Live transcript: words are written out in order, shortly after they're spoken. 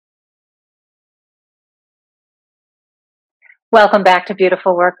Welcome back to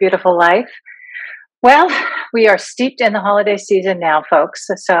Beautiful Work, Beautiful Life. Well, we are steeped in the holiday season now, folks.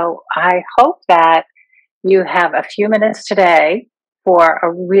 So I hope that you have a few minutes today for a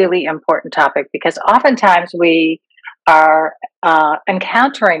really important topic, because oftentimes we are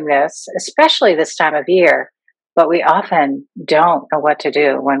encountering this, especially this time of year, but we often don't know what to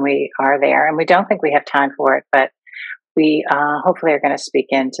do when we are there, and we don't think we have time for it. But we hopefully are going to speak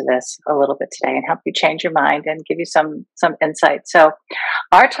into this a little bit today and help you change your mind and give you some insight. So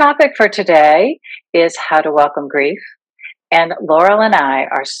our topic for today is how to welcome grief. And Laurel and I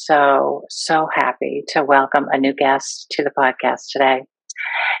are so happy to welcome a new guest to the podcast today.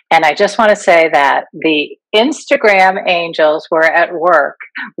 And I just want to say that the Instagram angels were at work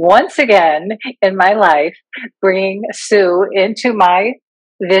once again in my life, bringing Sue into my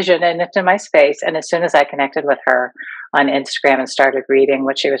vision and into my space. And as soon as I connected with her on Instagram and started reading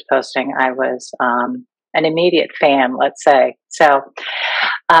what she was posting, I was an immediate fan, let's say. So,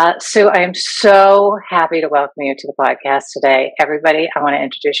 Sue, I am so happy to welcome you to the podcast today. Everybody, I want to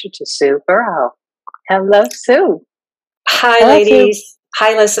introduce you to Sue Burhoe. Hello, Sue. Hi, Hello, ladies. Sue.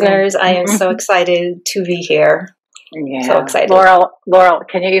 Hi, listeners. I am so excited to be here. Yeah. So excited. Laurel,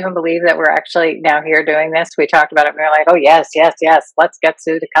 can you even believe that we're actually now here doing this? We talked about it and we were like, oh, yes. Let's get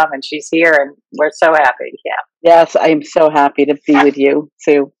Sue to come. And she's here and we're so happy. Yeah. Yes, I'm so happy to be with you,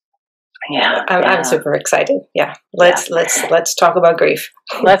 Sue. Yeah. I'm super excited. Yeah. Let's talk about grief.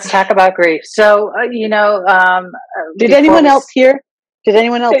 Let's talk about grief. So, did anyone else hear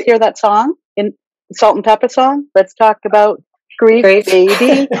that song? In Salt and Pepper song? Let's talk about grief. Baby.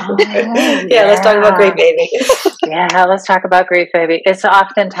 Yeah, let's talk about grief, baby. Yeah, let's talk about grief, baby. It's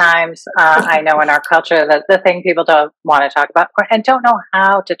oftentimes, I know in our culture, that the thing people don't want to talk about and don't know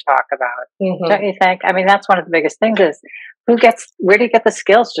how to talk about. Mm-hmm. Don't you think? I mean, that's one of the biggest things is where do you get the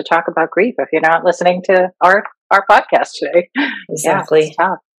skills to talk about grief if you're not listening to our podcast today? Exactly. Yeah, it's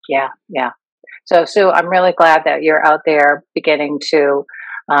tough. Yeah. So, Sue, I'm really glad that you're out there beginning to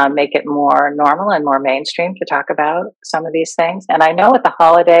make it more normal and more mainstream to talk about some of these things. And I know with the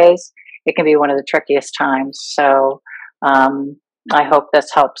holidays, it can be one of the trickiest times. So I hope this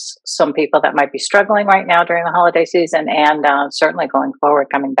helps some people that might be struggling right now during the holiday season, and certainly going forward,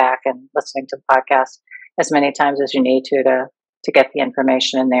 coming back and listening to the podcast as many times as you need to get the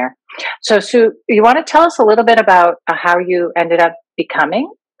information in there. So, Sue, you want to tell us a little bit about how you ended up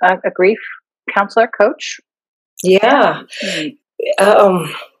becoming a grief counselor coach? Yeah.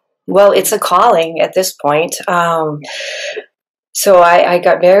 Well, it's a calling at this point. So I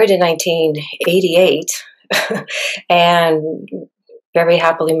got married in 1988 and very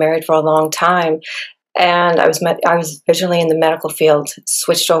happily married for a long time. And I was originally in the medical field,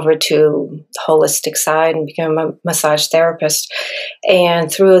 switched over to the holistic side and became a massage therapist.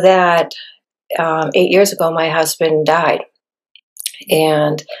 And through that, 8 years ago, my husband died.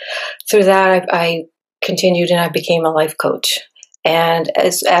 And through that, I continued and I became a life coach. And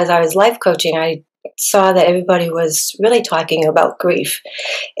as I was life coaching, I saw that everybody was really talking about grief.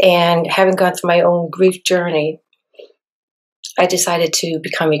 And having gone through my own grief journey, I decided to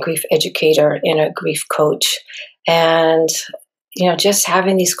become a grief educator and a grief coach. And, just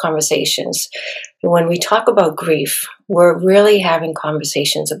having these conversations. When we talk about grief, we're really having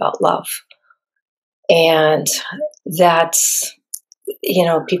conversations about love. And that's,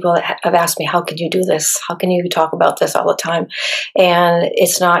 people have asked me, how can you do this? How can you talk about this all the time? And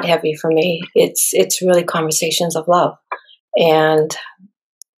it's not heavy for me. It's really conversations of love. And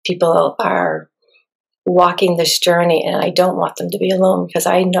people are walking this journey, and I don't want them to be alone, because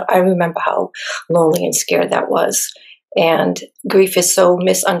I remember how lonely and scared that was. And grief is so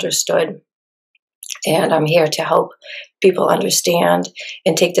misunderstood. And I'm here to help people understand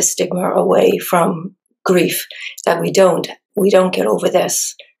and take the stigma away from grief, that we don't get over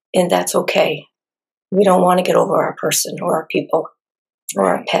this, and that's okay. We don't want to get over our person or our people or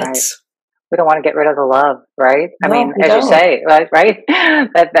our pets. Right. We don't want to get rid of the love, right? I mean, as don't. you say, right?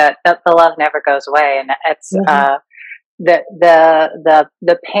 that the love never goes away, and it's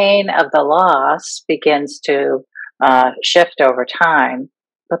the pain of the loss begins to shift over time,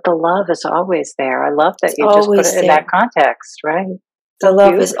 but the love is always there. I love that you just put it in that context, right? The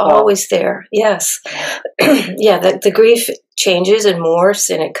love is always there. Yes. Yeah, the grief changes and morphs,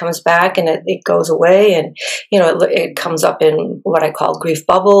 and it comes back and it goes away, and it comes up in what I call grief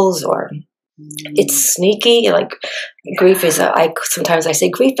bubbles, or it's sneaky. Like grief is sometimes I say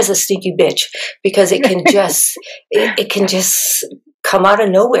grief is a sneaky bitch, because it can just it can just come out of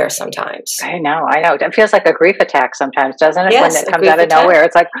nowhere sometimes. I know. It feels like a grief attack sometimes, doesn't it? Yes, when it comes out of nowhere,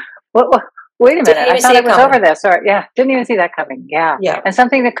 it's like, what wait a minute, I thought I was over this, or didn't even see that coming. Yeah. And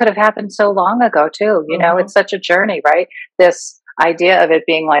something that could have happened so long ago too, you know, it's such a journey, right? This idea of it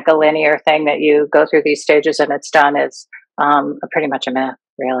being like a linear thing that you go through these stages and it's done is pretty much a myth,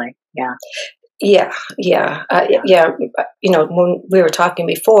 really. Yeah. Yeah. You know, when we were talking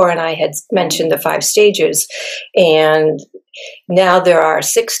before and I had mentioned the 5 stages, and now there are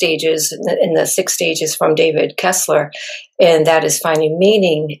 6 stages, and the 6 stages from David Kessler, and that is finding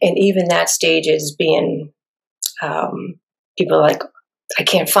meaning. And even that stage is being, people are like, I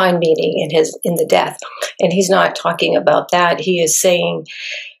can't find meaning in the death. And he's not talking about that. He is saying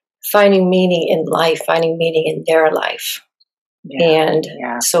finding meaning in life, finding meaning in their life. And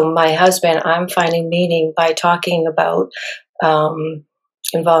so my husband, I'm finding meaning by talking about and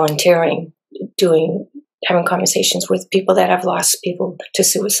volunteering, having conversations with people that have lost people to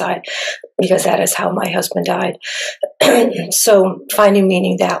suicide, because that is how my husband died. So finding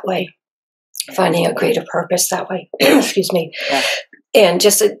meaning that way, finding a greater purpose that way. Excuse me. Yeah. And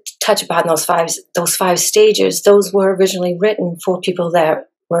just to touch upon those five stages, those were originally written for people that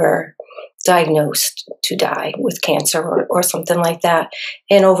were diagnosed to die with cancer or something like that.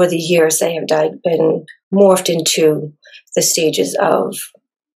 And over the years, they have been morphed into the stages of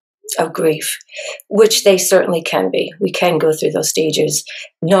grief, which they certainly can be. We can go through those stages,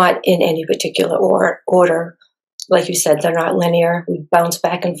 not in any particular order. Like you said, they're not linear. We bounce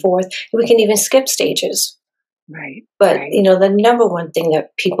back and forth. We can even skip stages. Right. But, you know, the number one thing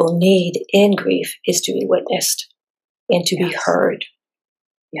that people need in grief is to be witnessed and to be heard.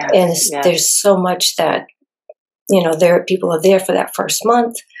 Yes. And there's so much that, you know, people are there for that first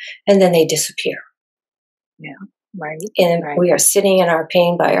month and then they disappear. Yeah. Right. And we are sitting in our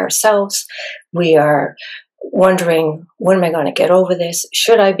pain by ourselves. We are wondering, when am I going to get over this?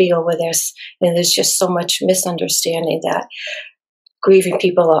 Should I be over this? And there's just so much misunderstanding that grieving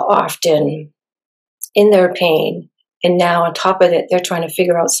people are often in their pain. And now on top of it, they're trying to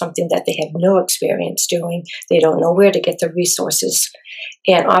figure out something that they have no experience doing. They don't know where to get the resources.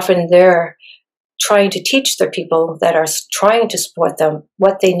 And often they're trying to teach the people that are trying to support them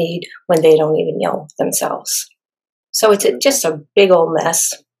what they need when they don't even know themselves. So it's just a big old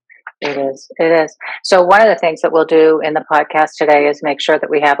mess. It is. It is. So one of the things that we'll do in the podcast today is make sure that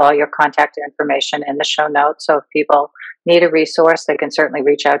we have all your contact information in the show notes. So if people need a resource, they can certainly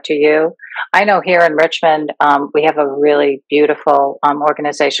reach out to you. I know here in Richmond, we have a really beautiful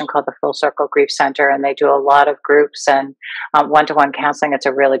organization called the Full Circle Grief Center, and they do a lot of groups and one-to-one counseling. It's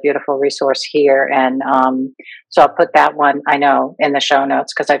a really beautiful resource here. And so I'll put that one, I know, in the show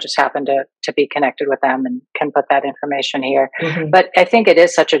notes because I just happen to be connected with them and can put that information here. Mm-hmm. But I think it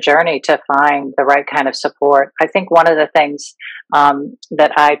is such a journey to find the right kind of support. I think one of the things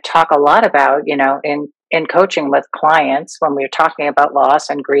that I talk a lot about, you know, in coaching with clients when we're talking about loss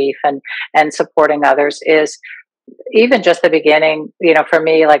and grief and supporting others is even just the beginning, you know, for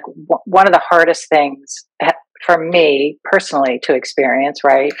me, like one of the hardest things for me personally to experience,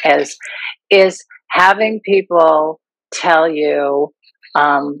 right, is having people tell you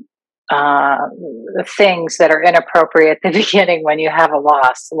things that are inappropriate at the beginning when you have a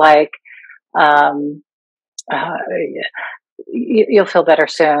loss, like, you'll feel better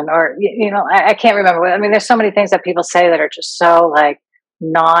soon, or, you know, I can't remember. I mean, there's so many things that people say that are just so like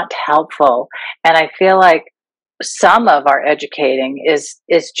not helpful. And I feel like some of our educating is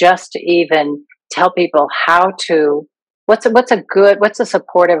just to even tell people how to, what's a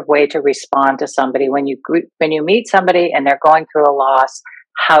supportive way to respond to somebody when you meet somebody and they're going through a loss.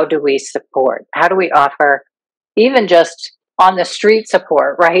 How do we support? How do we offer even just on the street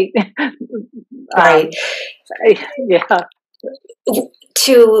support, right? Right. Yeah.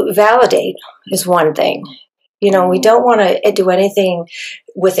 To validate is one thing. You know, we don't want to do anything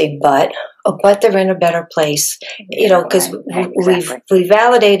with a but they're in a better place, you know, because we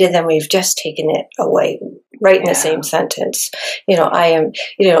validated them, we've just taken it away right in the same sentence. You know, I am,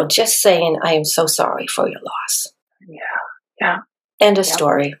 you know, just saying, I am so sorry for your loss. Yeah. End of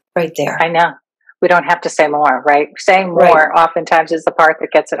story right there. I know. We don't have to say more, right? Saying more oftentimes is the part that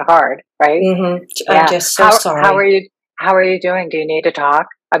gets it hard, right? Mm-hmm. I'm just so sorry. How are you doing? Do you need to talk?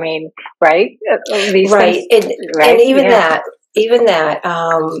 I mean, right? These right. things, and even that,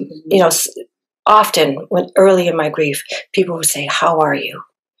 you know, often when early in my grief, people would say, "How are you?"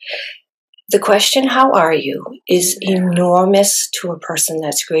 The question, "How are you?" is enormous to a person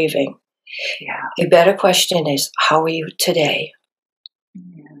that's grieving. Yeah. A better question is, "How are you today?"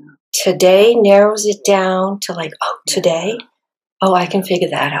 Yeah. Today narrows it down to like, today? Oh, I can figure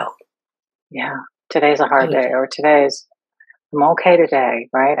that out. Yeah. Today's a hard day, or I'm okay today,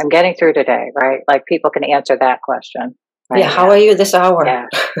 right? I'm getting through today, right? Like people can answer that question, Yeah, how are you this hour? Yeah.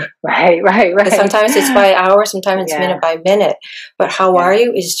 Right. Sometimes it's by hour, sometimes it's minute by minute. But how are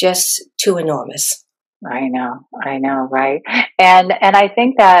you is just too enormous. I know, right? And I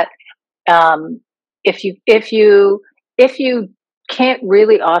think that if you can't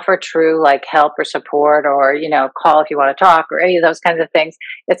really offer true like help or support, or call if you want to talk, or any of those kinds of things,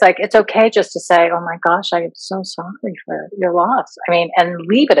 it's like it's okay just to say, oh my gosh, I am so sorry for your loss. I mean, and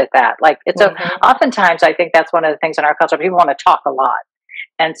leave it at that. Like it's oftentimes I think that's one of the things in our culture, people want to talk a lot,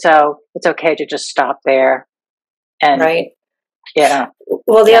 and so it's okay to just stop there. And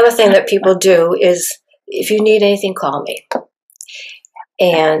well, the other thing that people do is, if you need anything, call me.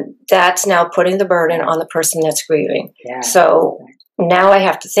 And that's now putting the burden on the person that's grieving. Yeah. So now I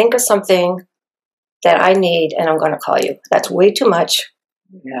have to think of something that I need, and I'm going to call you. That's way too much.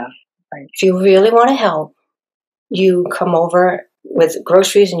 Yeah. Right. If you really want to help, you come over with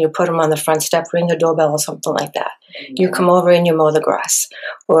groceries and you put them on the front step, ring the doorbell or something like that. Yeah. You come over and you mow the grass.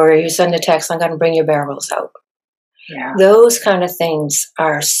 Or you send a text, I'm going to bring your barrels out. Yeah. Those kind of things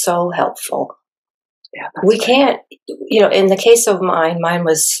are so helpful. Yeah, we can't, in the case of mine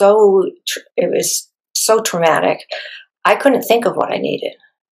was it was so traumatic. I couldn't think of what I needed.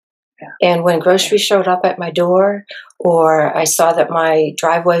 Yeah. And when groceries showed up at my door, or I saw that my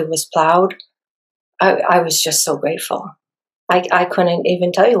driveway was plowed, I was just so grateful. I couldn't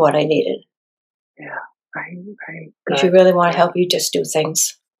even tell you what I needed. Yeah, right. If you really want to help, you just do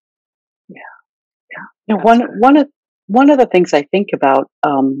things. Yeah. One of the things I think about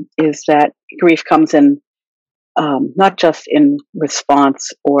is that grief comes in not just in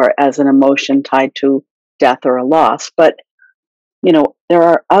response or as an emotion tied to death or a loss, but there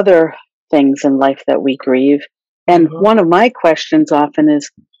are other things in life that we grieve. And one of my questions often is,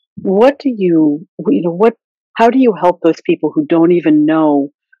 how do you help those people who don't even know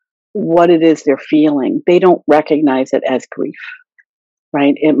what it is they're feeling? They don't recognize it as grief,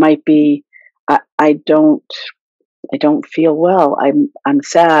 right? It might be, I don't feel well. I'm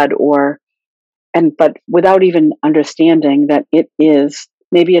sad, but without even understanding that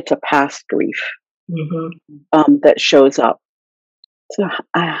maybe it's a past grief that shows up. So,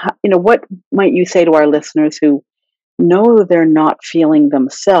 what might you say to our listeners who know they're not feeling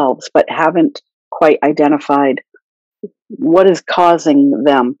themselves, but haven't quite identified what is causing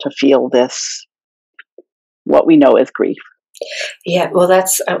them to feel this, what we know as grief? Yeah, well,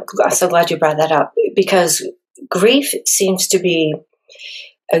 I'm so glad you brought that up, because grief seems to be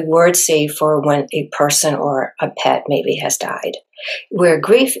a word saved for when a person or a pet maybe has died, where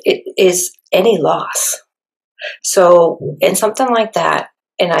grief is any loss. So in something like that,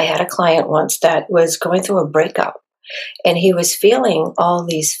 and I had a client once that was going through a breakup, and he was feeling all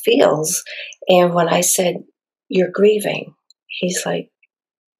these feels, and when I said, you're grieving, he's like,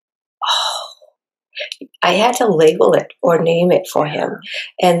 oh. I had to label it or name it for him.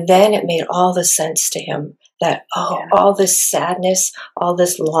 And then it made all the sense to him that, all this sadness, all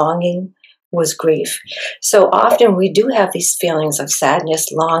this longing was grief. So often we do have these feelings of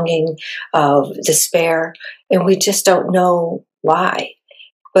sadness, longing, of despair, and we just don't know why.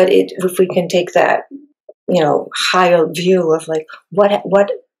 But if we can take that, higher view of like,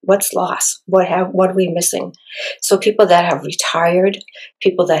 what's lost? What are we missing? So people that have retired,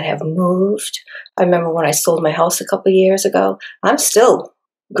 people that have moved. I remember when I sold my house a couple of years ago, I'm still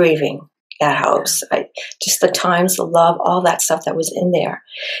grieving that house. Just the times, the love, all that stuff that was in there.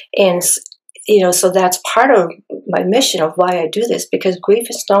 And, so that's part of my mission of why I do this, because grief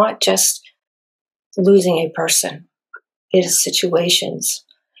is not just losing a person. It is situations.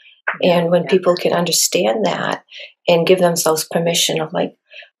 And when people can understand that and give themselves permission of like,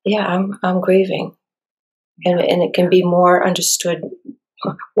 I'm grieving. And it can be more understood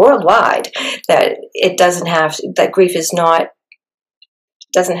worldwide that that grief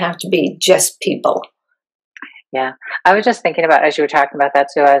doesn't have to be just people. Yeah. I was just thinking about, as you were talking about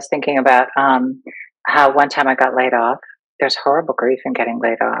that, so I was thinking about how one time I got laid off. There's horrible grief in getting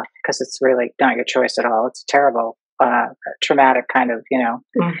laid off, because it's really not your choice at all. It's a terrible, traumatic kind of,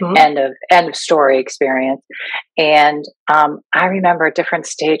 end of story experience. And I remember different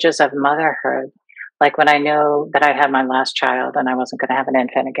stages of motherhood, like when I knew that I had my last child and I wasn't going to have an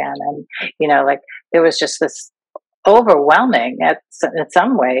infant again. And, like there was just this overwhelming, in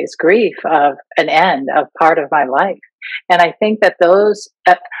some ways, grief of an end of part of my life. And I think that those,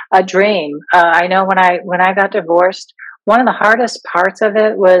 a dream, I know when I got divorced, one of the hardest parts of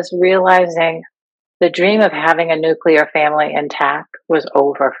it was realizing the dream of having a nuclear family intact was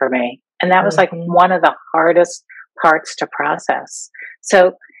over for me. And that was like one of the hardest parts to process.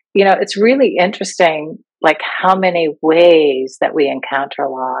 So, it's really interesting, like how many ways that we encounter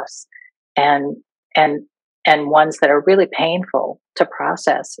loss, and and ones that are really painful to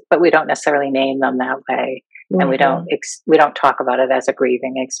process, but we don't necessarily name them that way, and we don't talk about it as a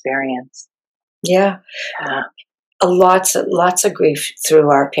grieving experience. Yeah. Lots of grief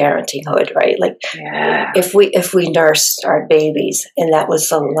through our parentinghood, right? Like if we nursed our babies and that was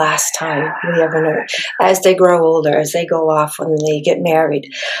the last time we ever nursed, as they grow older, as they go off when they get married.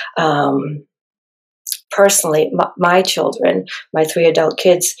 Personally, my children, my 3 adult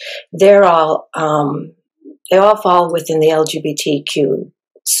kids, they all fall within the LGBTQ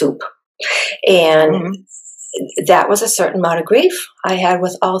soup. And that was a certain amount of grief I had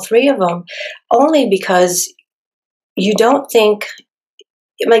with all 3 of them, only because you don't think,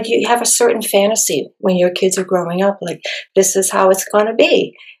 like, you have a certain fantasy when your kids are growing up, like, this is how it's going to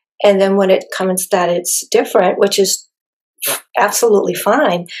be. And then when it comes that it's different, which is absolutely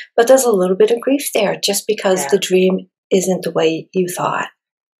fine, but there's a little bit of grief there just because the dream isn't the way you thought.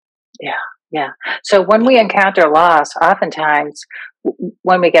 Yeah. So when we encounter loss, oftentimes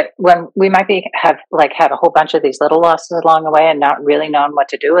when we might have had a whole bunch of these little losses along the way and not really known what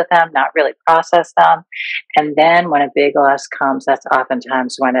to do with them, not really process them. And then when a big loss comes, that's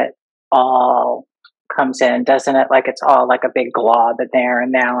oftentimes when it all comes in, doesn't it? Like it's all like a big glob in there,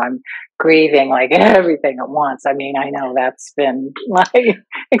 and now I'm grieving like everything at once. I mean, I know that's been my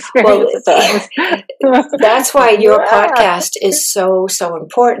experience at times. That's why your podcast is so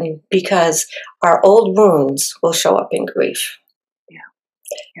important, because our old wounds will show up in grief.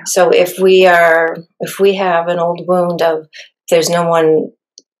 Yeah. So if we have an old wound of there's no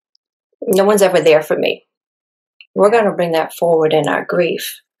one's ever there for me, we're going to bring that forward in our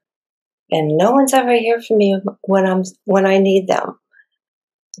grief. And no one's ever here for me when I need them.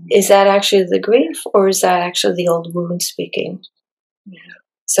 Is that actually the grief, or is that actually the old wound speaking? Yeah.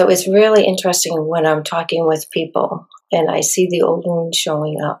 So it's really interesting when I'm talking with people and I see the old wound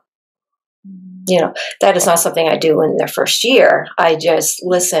showing up. You know, that is not something I do in their first year. I just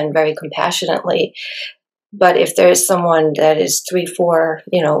listen very compassionately. But if there's someone that is 3, 4,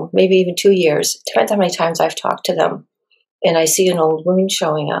 maybe even 2 years, it depends how many times I've talked to them, and I see an old wound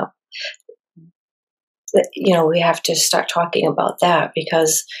showing up, we have to start talking about that,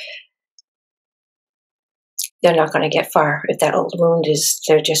 because they're not going to get far if that old wound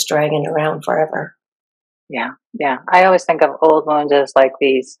they're just dragging around forever. Yeah. I always think of old wounds as like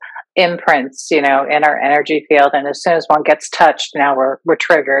these imprints, in our energy field. And as soon as one gets touched, now we're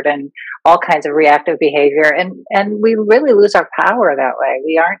triggered, and all kinds of reactive behavior. And we really lose our power that way.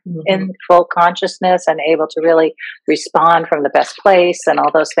 We aren't in full consciousness and able to really respond from the best place and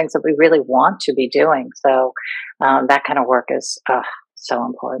all those things that we really want to be doing. So that kind of work is so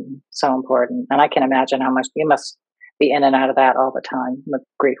important. And I can imagine how much you must be in and out of that all the time with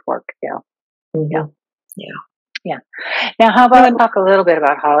grief work. Yeah. Now, how about I talk a little bit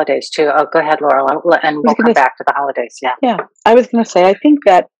about holidays too? Oh, go ahead, Laurel, and we'll come back to the holidays. Yeah. I was going to say, I think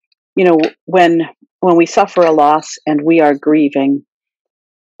that when we suffer a loss and we are grieving,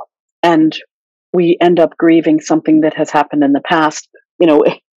 and we end up grieving something that has happened in the past,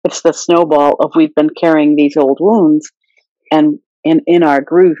 it's the snowball of we've been carrying these old wounds, and in our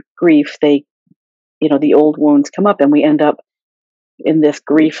grief, they, the old wounds come up, and we end up in this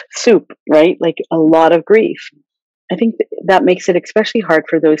grief soup, right? Like a lot of grief. I think that makes it especially hard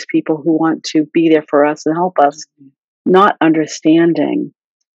for those people who want to be there for us and help us, not understanding,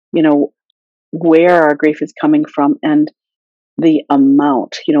 where our grief is coming from and the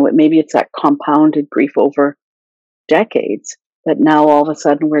amount. Maybe it's that compounded grief over decades, but now all of a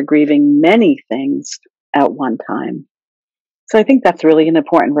sudden we're grieving many things at one time. So I think that's really an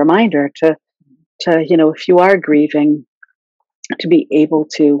important reminder to if you are grieving, to be able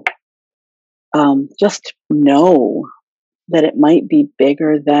to just know that it might be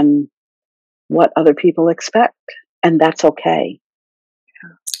bigger than what other people expect, and that's okay.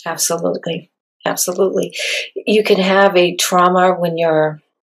 Absolutely. You can have a trauma when you're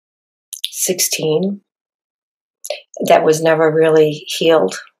 16 that was never really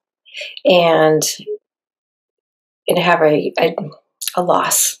healed, and have a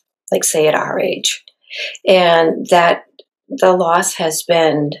loss, like say at our age, and that the loss has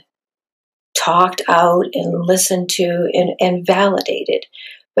been talked out and listened to and validated,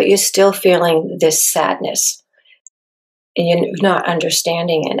 but you're still feeling this sadness and you're not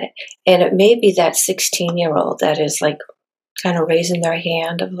understanding in it. And it may be that 16-year-old that is like kind of raising their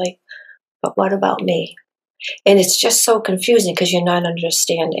hand of like, but what about me? And it's just so confusing because you're not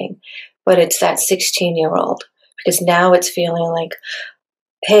understanding, but it's that 16-year-old, because now it's feeling like,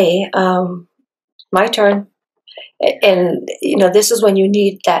 hey, my turn. And, this is when you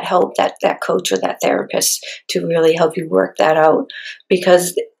need that help, that coach or that therapist to really help you work that out,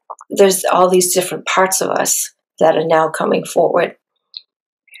 because there's all these different parts of us that are now coming forward.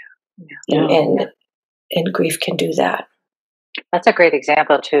 And grief can do that. That's a great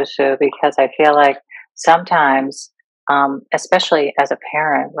example too, Sue, because I feel like sometimes, especially as a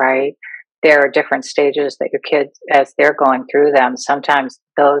parent, right, there are different stages that your kids, as they're going through them, sometimes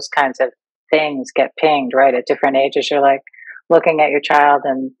those kinds of things get pinged, right, at different ages. You're like looking at your child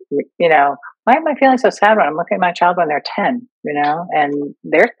and, why am I feeling so sad when I'm looking at my child when they're 10, and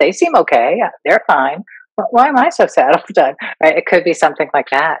they seem okay. They're fine. But why am I so sad all the time? Right? It could be something like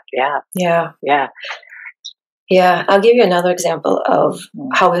that. Yeah. I'll give you another example of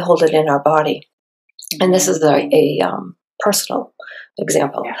how we hold it in our body. And this is a personal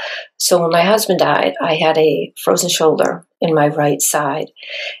example. Yeah. So when my husband died, I had a frozen shoulder in my right side.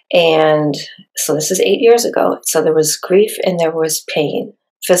 And so this is 8 years ago. So there was grief and there was pain,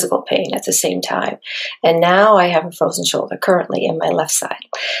 physical pain at the same time. And now I have a frozen shoulder currently in my left side.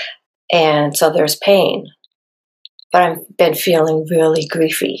 And so there's pain. But I've been feeling really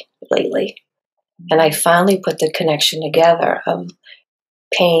griefy lately. And I finally put the connection together of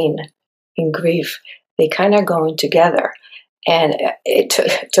pain and grief. They kind of going together. And it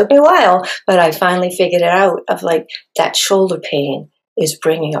took me a while, but I finally figured it out of like that shoulder pain is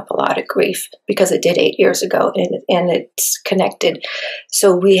bringing up a lot of grief because it did 8 years ago and it's connected.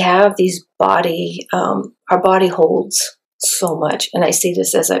 So we have these body, our body holds so much. And I see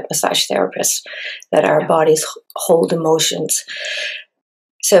this as a massage therapist, that our bodies hold emotions.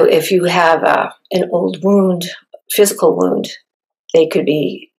 So if you have an old wound, physical wound, they could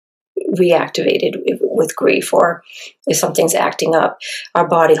be reactivated with grief, or if something's acting up, our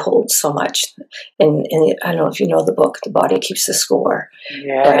body holds so much. And I don't know if you know the book, The Body Keeps the Score.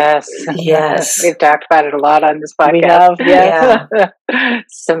 Yes. Yes. We've talked about it a lot on this podcast. We have, yeah.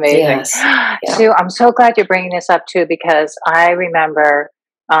 It's amazing. Yes. Yeah. Sue, I'm so glad you're bringing this up too, because I remember,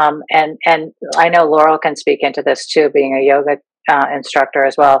 and I know Laurel can speak into this too, being a yoga instructor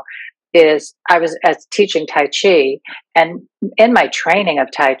as well, is I was teaching Tai Chi, and in my training of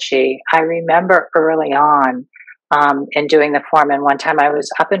Tai Chi, I remember early on in doing the form, and one time I was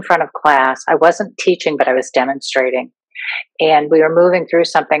up in front of class. I wasn't teaching, but I was demonstrating, and we were moving through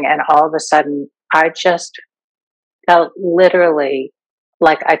something, and all of a sudden I just felt literally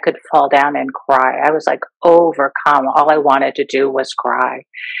like I could fall down and cry. I was like overcome. All I wanted to do was cry.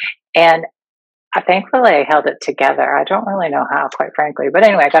 And thankfully, I held it together. I don't really know how, quite frankly. But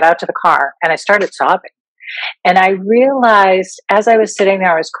anyway, I got out to the car and I started sobbing. And I realized as I was sitting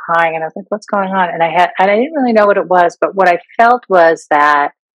there, I was crying and I was like, what's going on? And I didn't really know what it was. But what I felt was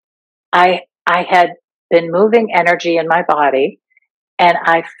that I had been moving energy in my body. And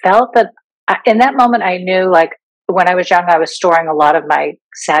I felt that in that moment, I knew, like, when I was young, I was storing a lot of my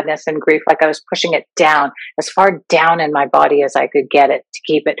sadness and grief. Like I was pushing it down, as far down in my body as I could get it to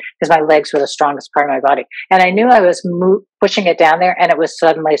keep it, because my legs were the strongest part of my body. And I knew I was pushing it down there, and it was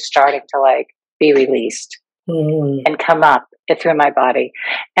suddenly starting to like be released and come up through my body.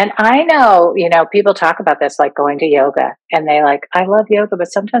 And I know, people talk about this, like going to yoga, and they like, I love yoga,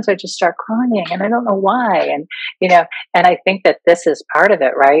 but sometimes I just start crying and I don't know why. And, and I think that this is part of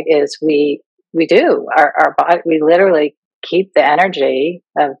it, right? Is we do our body, we literally keep the energy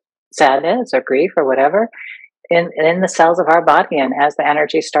of sadness or grief or whatever in the cells of our body, and as the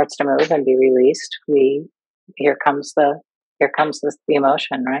energy starts to move and be released, here comes the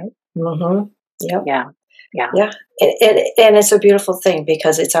emotion, right? Mm-hmm. Yep. Yeah. And it's a beautiful thing,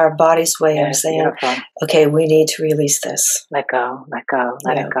 because it's our body's way of saying, beautiful. Okay, we need to release this. Let go, let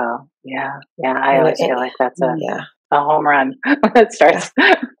it go. Yeah. I always feel like that's a home run. It starts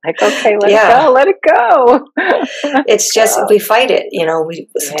like, okay, let it go. It's just, we fight it,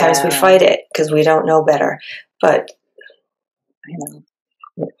 sometimes we fight it because we don't know better, but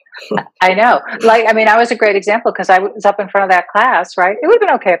I know. Like, I mean, I was a great example because I was up in front of that class, right? It would have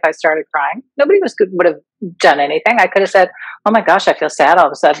been okay if I started crying. Nobody would have done anything. I could have said, oh my gosh, I feel sad all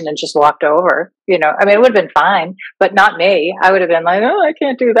of a sudden, and just walked over, I mean, it would have been fine, but not me. I would have been like, oh, I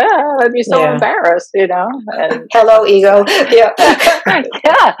can't do that. I'd be so embarrassed, and hello, ego.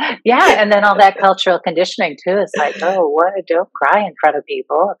 Yeah. And then all that cultural conditioning too. It's like, oh, what? Don't cry in front of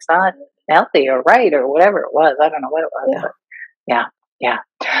people. It's not healthy or right or whatever it was. I don't know what it was, but yeah.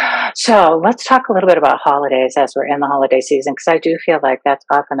 So let's talk a little bit about holidays as we're in the holiday season, because I do feel like that's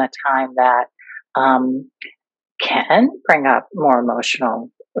often a time that can bring up more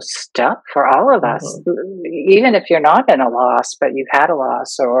emotional stuff for all of us, even if you're not in a loss, but you've had a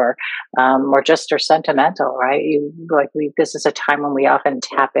loss, or just are sentimental, right? This is a time when we often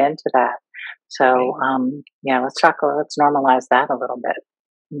tap into that. So let's normalize that a little bit.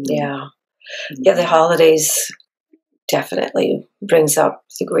 Yeah, the holidays definitely brings up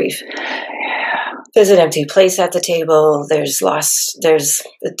the grief. There's an empty place at the table. There's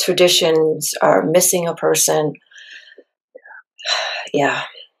the traditions are missing a person. Yeah,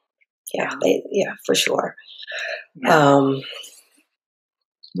 for sure. Yeah.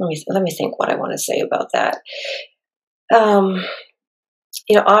 Let me think what I want to say about that.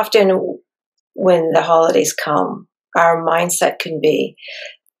 Often when the holidays come, our mindset can be,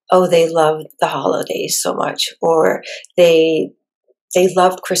 oh, they love the holidays so much, or they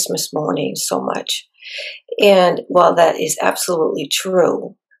love Christmas morning so much. And while that is absolutely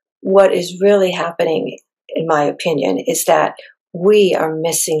true, what is really happening, in my opinion, is that we are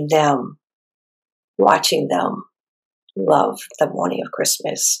missing them, watching them love the morning of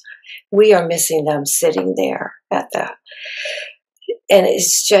Christmas. We are missing them sitting there at that. And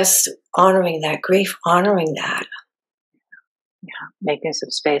it's just honoring that grief, honoring that. Yeah, making some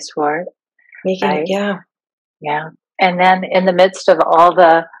space for it. Right? Yeah. And then in the midst of all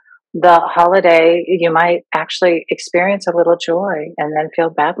the holiday, you might actually experience a little joy and then feel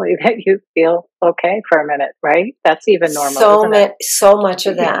badly that you feel okay for a minute, right? That's even normal. So much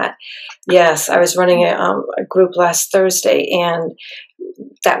of that. Yes, I was running a group last Thursday, and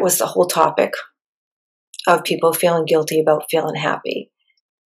that was the whole topic of people feeling guilty about feeling happy,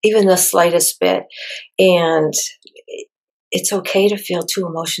 even the slightest bit. And it's okay to feel two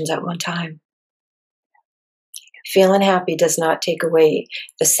emotions at one time. Feeling happy does not take away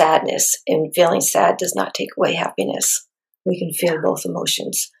the sadness, and feeling sad does not take away happiness. We can feel both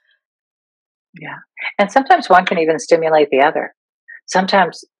emotions. Yeah. And sometimes one can even stimulate the other.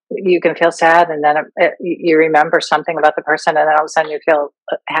 Sometimes you can feel sad, and then you remember something about the person, and then all of a sudden you feel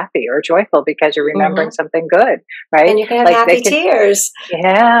happy or joyful because you're remembering something good, right? And you can have happy tears.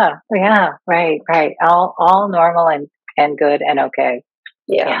 Yeah, right. All normal and good and okay.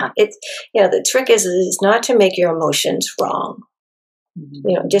 Yeah. It's the trick is not to make your emotions wrong.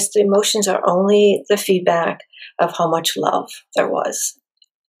 Mm-hmm. Just the emotions are only the feedback of how much love there was.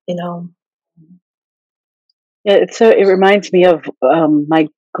 Yeah, it reminds me of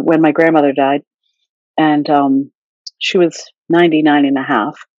when my grandmother died, and she was 99 and a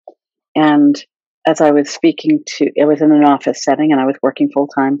half. And as I was speaking it was in an office setting, and I was working full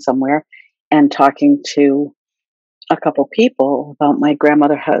time somewhere and talking to a couple people about my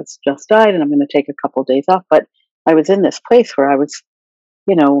grandmother has just died and I'm going to take a couple days off. But I was in this place where I was,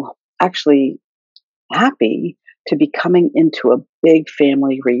 actually happy to be coming into a big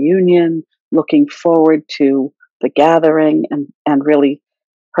family reunion, looking forward to the gathering and really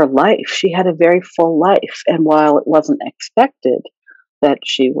her life. She had a very full life. And while it wasn't expected that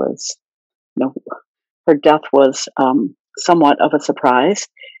she was, her death was somewhat of a surprise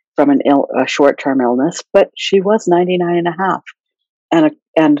from a short-term illness, but she was 99 and a half.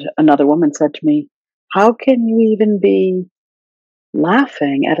 And another woman said to me, how can you even be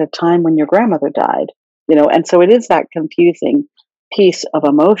laughing at a time when your grandmother died? And so it is that confusing piece of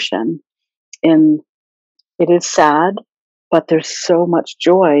emotion. And it is sad, but there's so much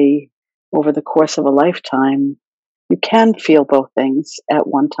joy over the course of a lifetime. You can feel both things at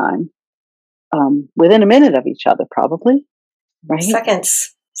one time, within a minute of each other, probably, right?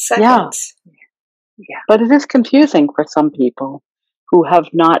 Seconds. Yeah. But it is confusing for some people who have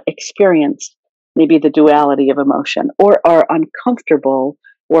not experienced maybe the duality of emotion, or are uncomfortable,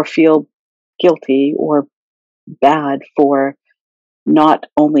 or feel guilty or bad for not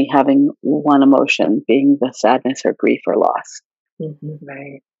only having one emotion, being the sadness or grief or loss. Mm-hmm.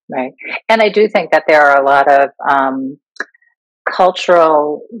 Right. And I do think that there are a lot of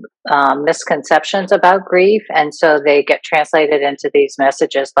cultural misconceptions about grief, and so they get translated into these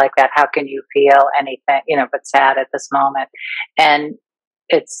messages like that. How can you feel anything, but sad at this moment? And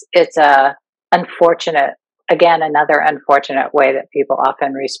it's a unfortunate, again, another unfortunate way that people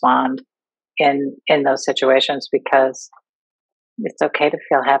often respond in those situations, because it's okay to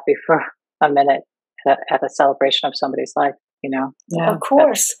feel happy for a minute at a celebration of somebody's life. Yeah, of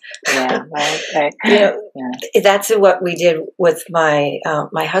course. Right. That's what we did with my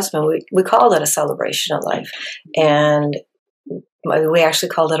husband. We called it a celebration of life, and we actually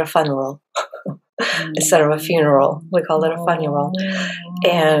called it a funeral instead of a funeral. We called it a funeral,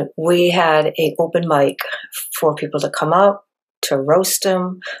 and we had an open mic for people to come up, to roast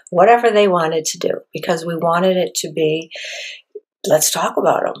them, whatever they wanted to do, because we wanted it to be, let's talk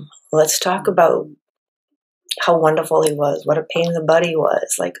about him. Let's talk about how wonderful he was, what a pain in the butt he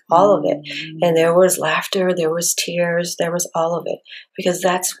was, like all of it. And there was laughter, there was tears, there was all of it, because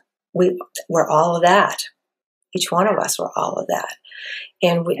we're all of that. Each one of us were all of that.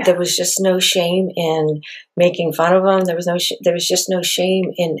 And there was just no shame in making fun of him. There was just no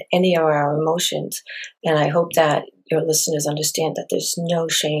shame in any of our emotions. And I hope that your listeners understand that there's no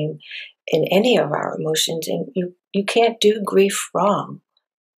shame in any of our emotions, and you can't do grief wrong.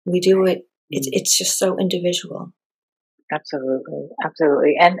 We do it. It's just so individual. Absolutely,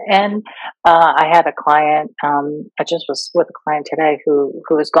 absolutely. And I had a client. I just was with a client today who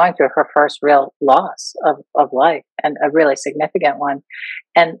was going through her first real loss of life, and a really significant one.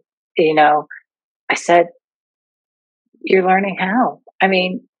 And I said, "You're learning how." I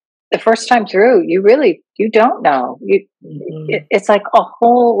mean, the first time through, you don't know. It's like a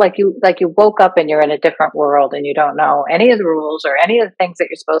whole, like you woke up and you're in a different world, and you don't know any of the rules or any of the things that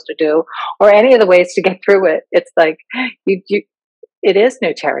you're supposed to do or any of the ways to get through it. It's like it is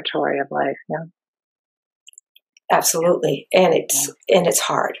new territory of life. Yeah, absolutely. And it's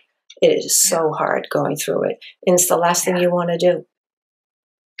hard. It is so hard going through it, and it's the last thing you want to do.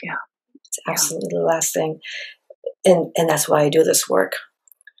 Yeah, it's absolutely the last thing. And that's why I do this work,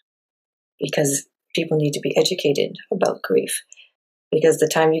 because people need to be educated about grief, because the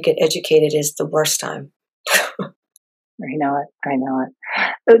time you get educated is the worst time. I know it.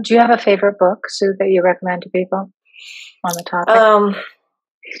 So do you have a favorite book, Sue, that you recommend to people on the topic?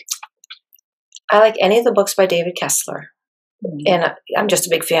 I like any of the books by David Kessler. And I'm just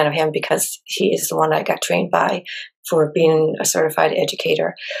a big fan of him because he is the one I got trained by for being a certified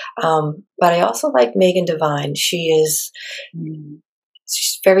educator. But I also like Megan Devine. She's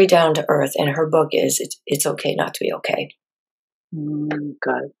very down to earth, and her book is It's Okay Not to Be Okay.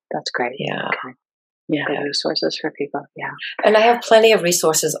 Good. That's great. Yeah. Okay. Yeah. Good resources for people. Yeah. And I have plenty of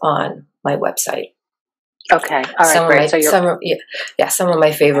resources on my website. Okay. All right. Great. Some of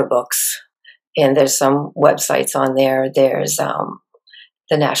my favorite books. And there's some websites on there. There's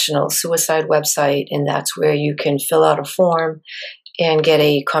the National Suicide website, and that's where you can fill out a form and get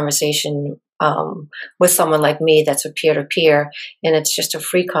a conversation with someone like me that's a peer-to-peer, and it's just a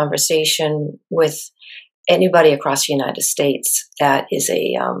free conversation with anybody across the United States that is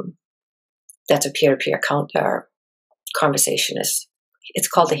that's a peer-to-peer conversationist. It's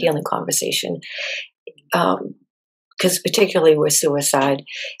called the Healing Conversation, because particularly with suicide,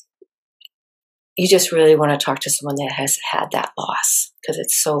 you just really want to talk to someone that has had that loss, because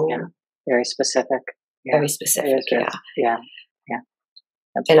it's so very specific. Very specific. Yeah.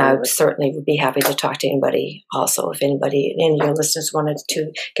 Absolutely. And I would certainly be happy to talk to anybody also, if anybody in your listeners wanted to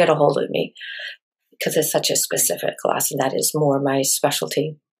get a hold of me, because it's such a specific loss, and that is more my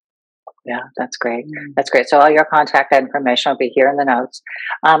specialty. Yeah, that's great. That's great. So all your contact information will be here in the notes.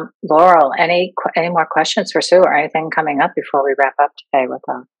 Laurel, any more questions for Sue, or anything coming up before we wrap up today with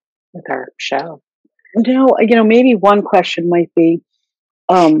our show? No, maybe one question might be,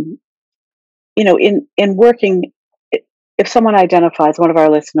 in working, if someone identifies, one of our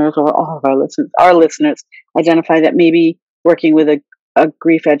listeners or all of our listeners identify that maybe working with a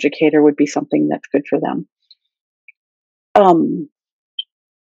grief educator would be something that's good for them.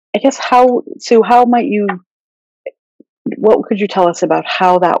 I guess what could you tell us about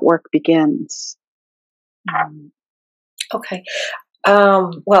how that work begins? Okay.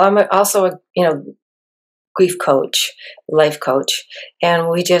 Well, I'm also a grief coach, life coach, and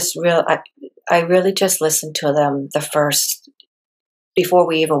I really just listen to them before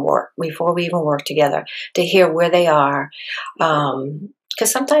we even work together, to hear where they are,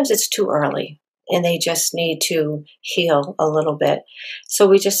 because sometimes it's too early and they just need to heal a little bit. So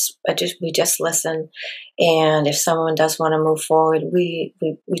we just listen, and if someone does want to move forward, we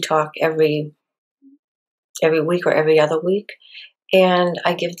talk every week or every other week, and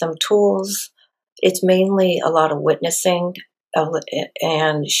I give them tools. It's mainly a lot of witnessing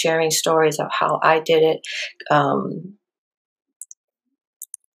and sharing stories of how I did it,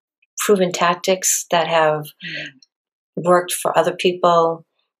 proven tactics that have worked for other people.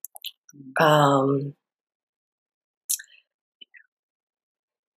 I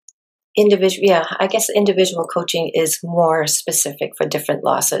guess individual coaching is more specific for different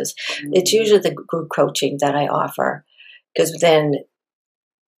losses. It's usually the group coaching that I offer, because then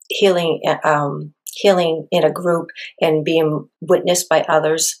healing in a group and being witnessed by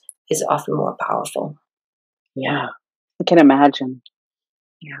others is often more powerful. Yeah, I can imagine.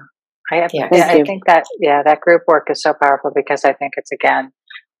 Yeah. I think that group work is so powerful, because I think it's, again,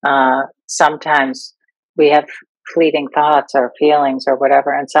 sometimes we have fleeting thoughts or feelings or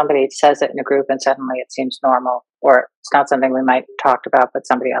whatever, and somebody says it in a group and suddenly it seems normal, or it's not something we might have talked about, but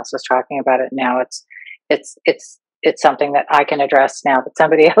somebody else is talking about it now. It's something that I can address now, but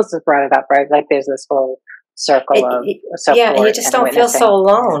somebody else has brought it up, right? Like there's this whole circle of support. Yeah, and you just don't feel so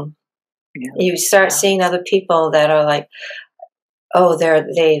alone. Yeah. You start seeing other people that are like, oh,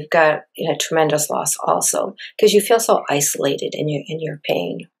 they've got tremendous loss also, because you feel so isolated in your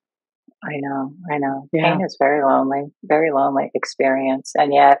pain. I know. I know. Yeah. Pain is very lonely experience.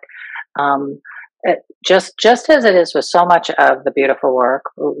 And yet, just as it is with so much of the beautiful work,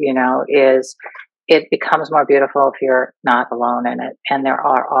 is it becomes more beautiful if you're not alone in it. And there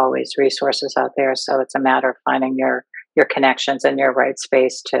are always resources out there. So it's a matter of finding your connections and your right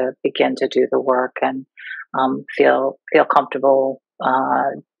space to begin to do the work and feel comfortable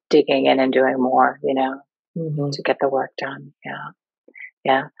digging in and doing more, to get the work done.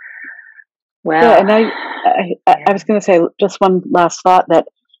 Yeah. Well, yeah, and I was going to say just one last thought that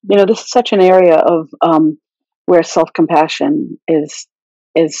this is such an area of where self-compassion is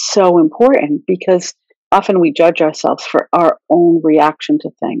so important, because often we judge ourselves for our own reaction to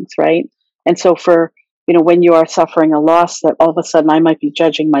things, right? And so for when you are suffering a loss, that all of a sudden I might be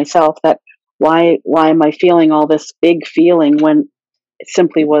judging myself, that why am I feeling all this big feeling when it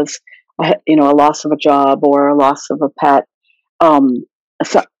simply was a loss of a job or a loss of a pet.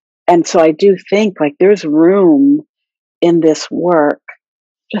 So I do think like there's room in this work,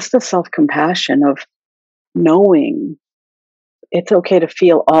 just the self-compassion of knowing it's okay to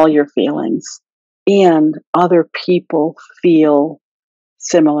feel all your feelings and other people feel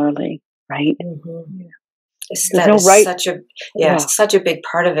similarly, right? Mm-hmm. There's no right. Such a big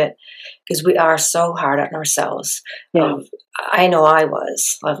part of it, because we are so hard on ourselves. Yeah. I know I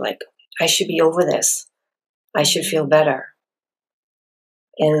was. I'm like, I should be over this. I should feel better.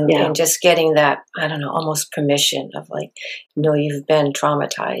 And just getting that, I don't know, almost permission of like, no, you've been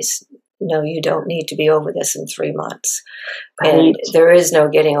traumatized. No, you don't need to be over this in 3 months. Right. And there is no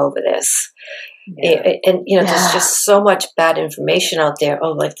getting over this. Yeah. There's just so much bad information out there.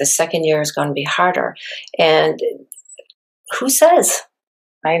 Oh, like the second year is going to be harder. And who says?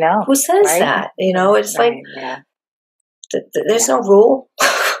 I know. Who says that? It's like, there's no rule.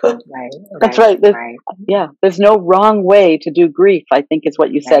 Right. That's right. Yeah. There's no wrong way to do grief, I think is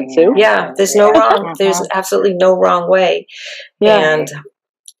what you said, Sue. Yeah. There's no wrong. There's absolutely no wrong way. Yeah. And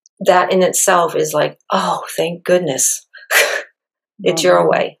that in itself is like, oh, thank goodness. It's your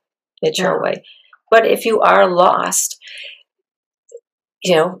way. It's your way. But if you are lost,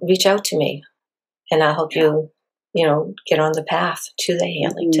 reach out to me and I'll help you, get on the path to the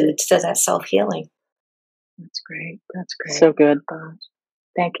healing, to that self-healing. That's great. That's great. So good.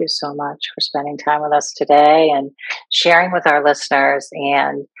 Thank you so much for spending time with us today and sharing with our listeners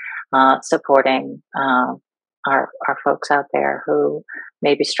and supporting our folks out there who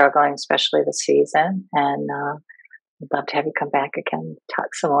may be struggling, especially this season. And I'd love to have you come back again,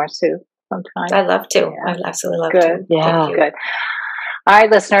 talk some more, Sue, sometime. I'd love to. Yeah. I'd absolutely love to. Yeah. Good. All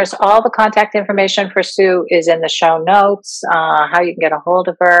right, listeners, all the contact information for Sue is in the show notes, how you can get a hold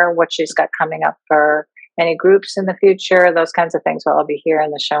of her, what she's got coming up for any groups in the future, those kinds of things will all be here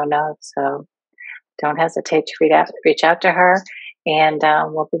in the show notes. So don't hesitate to reach out to her, and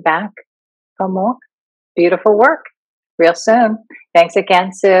we'll be back for more beautiful work real soon. Thanks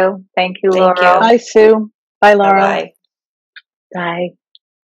again, Sue. Thank you, Laurel. Bye, Sue. Bye, Laurel. Bye. Bye.